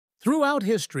Throughout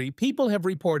history, people have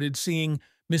reported seeing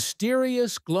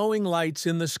mysterious glowing lights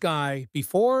in the sky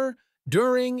before,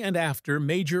 during, and after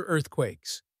major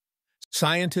earthquakes.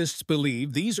 Scientists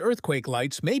believe these earthquake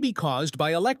lights may be caused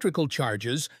by electrical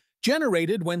charges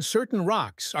generated when certain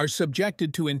rocks are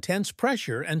subjected to intense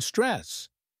pressure and stress.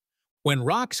 When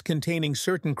rocks containing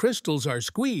certain crystals are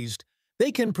squeezed,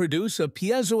 they can produce a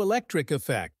piezoelectric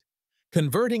effect,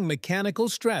 converting mechanical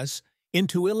stress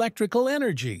into electrical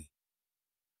energy.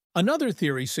 Another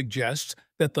theory suggests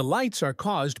that the lights are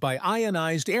caused by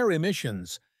ionized air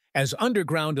emissions, as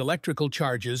underground electrical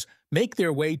charges make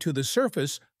their way to the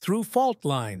surface through fault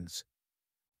lines.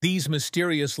 These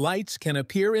mysterious lights can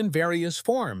appear in various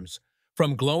forms,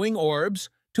 from glowing orbs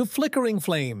to flickering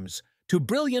flames to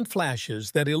brilliant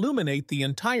flashes that illuminate the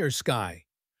entire sky.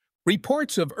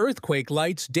 Reports of earthquake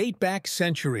lights date back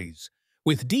centuries,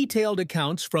 with detailed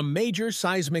accounts from major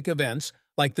seismic events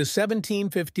like the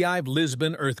 1755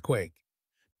 Lisbon earthquake.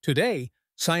 Today,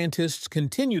 scientists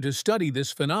continue to study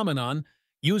this phenomenon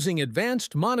using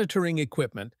advanced monitoring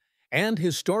equipment and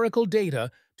historical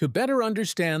data to better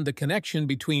understand the connection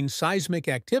between seismic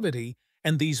activity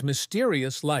and these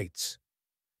mysterious lights.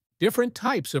 Different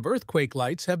types of earthquake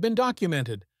lights have been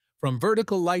documented, from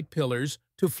vertical light pillars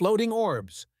to floating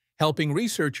orbs, helping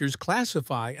researchers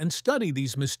classify and study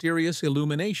these mysterious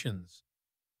illuminations.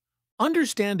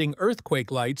 Understanding earthquake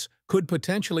lights could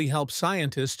potentially help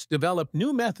scientists develop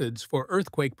new methods for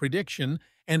earthquake prediction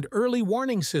and early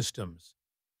warning systems.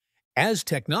 As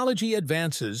technology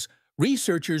advances,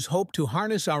 researchers hope to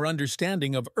harness our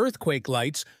understanding of earthquake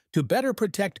lights to better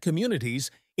protect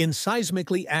communities in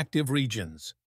seismically active regions.